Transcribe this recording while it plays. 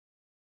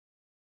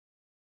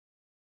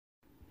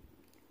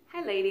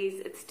Hi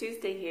ladies, it's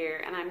Tuesday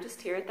here and I'm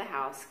just here at the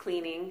house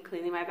cleaning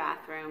my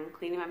bathroom,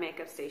 cleaning my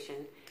makeup station,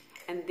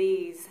 and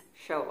these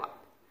show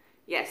up.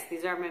 Yes,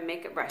 these are my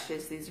makeup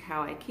brushes. These are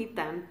how I keep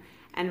them.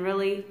 And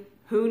really,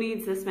 who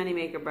needs this many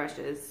makeup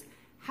brushes?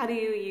 How do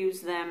you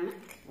use them?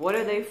 What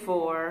are they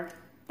for?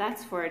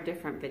 That's for a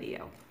different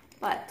video.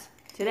 But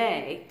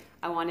today,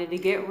 I wanted to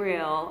get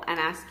real and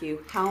ask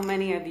you how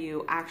many of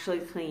you actually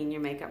clean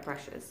your makeup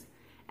brushes?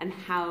 And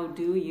how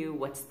do you?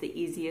 What's the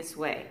easiest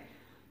way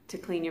to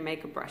clean your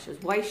makeup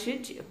brushes? Why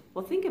should you?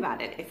 Well, think about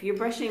it. If you're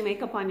brushing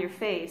makeup on your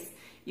face,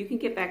 you can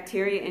get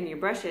bacteria in your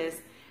brushes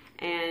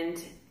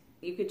and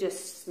you could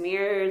just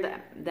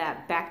smear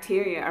that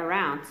bacteria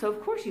around. So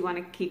of course you want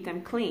to keep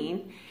them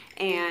clean.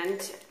 And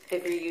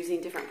if you're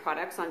using different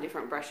products on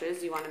different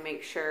brushes, you want to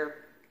make sure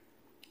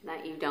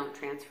that you don't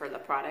transfer the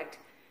product.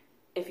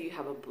 If you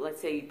have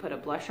let's say you put a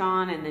blush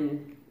on and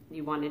then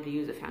you wanted to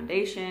use a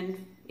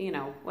foundation, you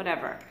know,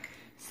 whatever.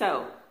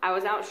 So I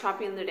was out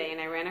shopping the other day and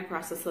I ran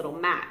across this little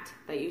mat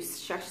that you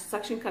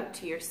suction cup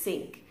to your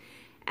sink,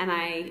 and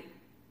I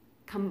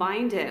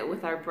combined it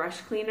with our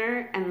brush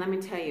cleaner, and let me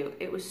tell you,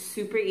 it was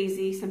super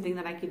easy, something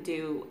that I could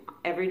do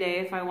every day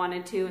if I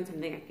wanted to, and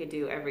something I could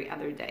do every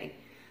other day.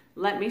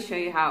 Let me show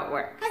you how it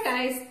works. Hi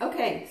guys,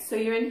 okay, so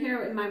you're in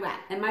here in my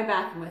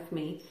bathroom with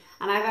me,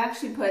 and I've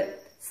actually put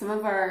some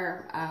of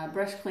our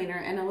brush cleaner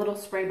in a little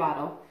spray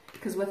bottle,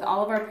 because with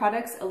all of our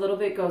products, a little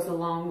bit goes a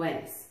long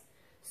ways.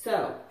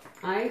 So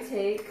I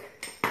take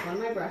one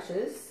of my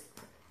brushes,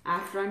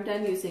 after I'm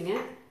done using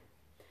it,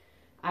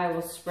 I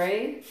will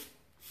spray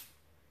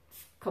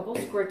a couple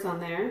squirts on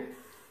there,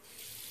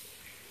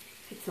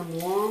 get some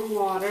warm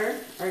water,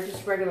 or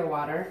just regular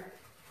water,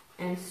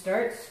 and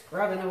start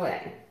scrubbing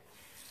away.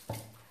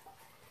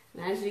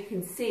 And as you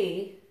can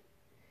see,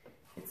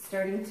 it's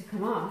starting to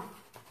come off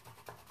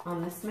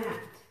on this mat.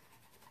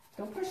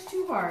 Don't push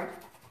too hard,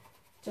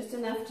 just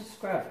enough to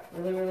scrub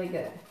really, really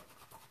good.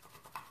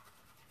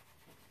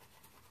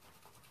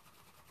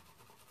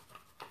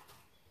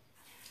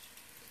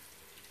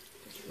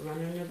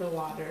 Run under the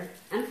water.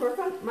 And for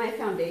my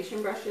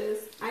foundation brushes,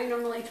 I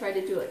normally try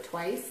to do it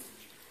twice,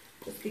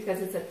 just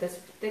because it's at this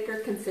thicker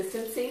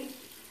consistency.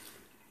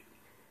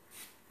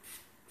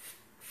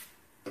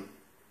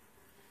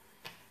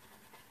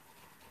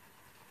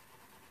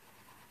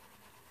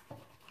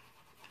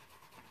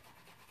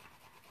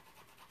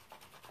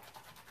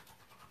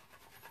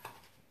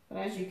 But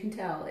as you can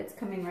tell, it's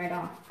coming right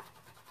off.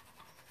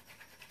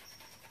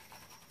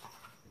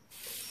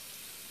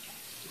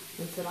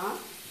 Rinse it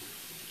off.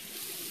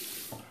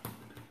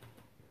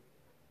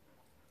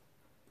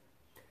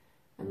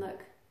 And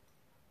look,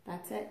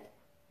 that's it.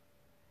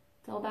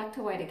 It's all back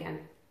to white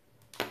again.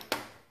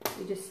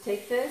 You just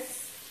take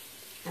this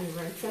and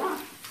rinse it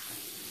off.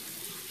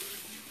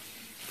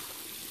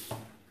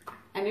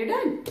 And you're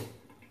done.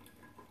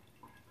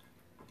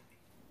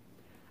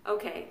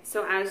 Okay,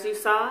 so as you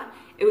saw,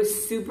 it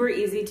was super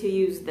easy to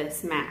use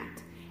this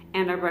mat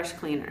and our brush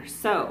cleaner.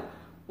 So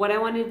what I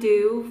want to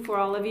do for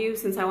all of you,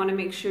 since I want to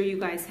make sure you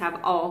guys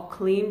have all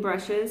clean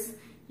brushes,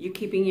 you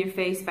keeping your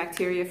face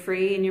bacteria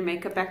free and your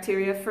makeup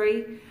bacteria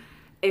free.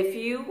 If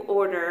you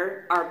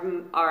order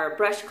our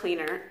brush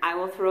cleaner, I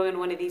will throw in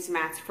one of these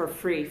mats for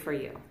free for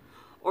you.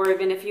 Or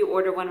even if you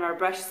order one of our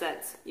brush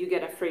sets, you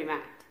get a free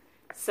mat.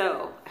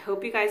 So I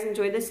hope you guys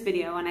enjoyed this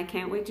video, and I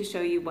can't wait to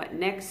show you what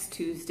next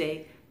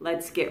Tuesday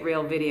Let's Get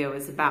Real video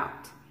is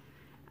about.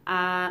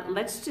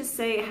 Let's just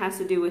say it has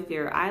to do with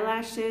your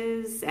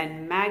eyelashes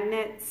and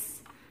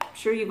magnets. I'm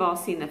sure you've all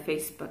seen the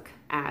Facebook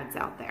ads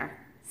out there.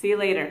 See you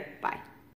later. Bye.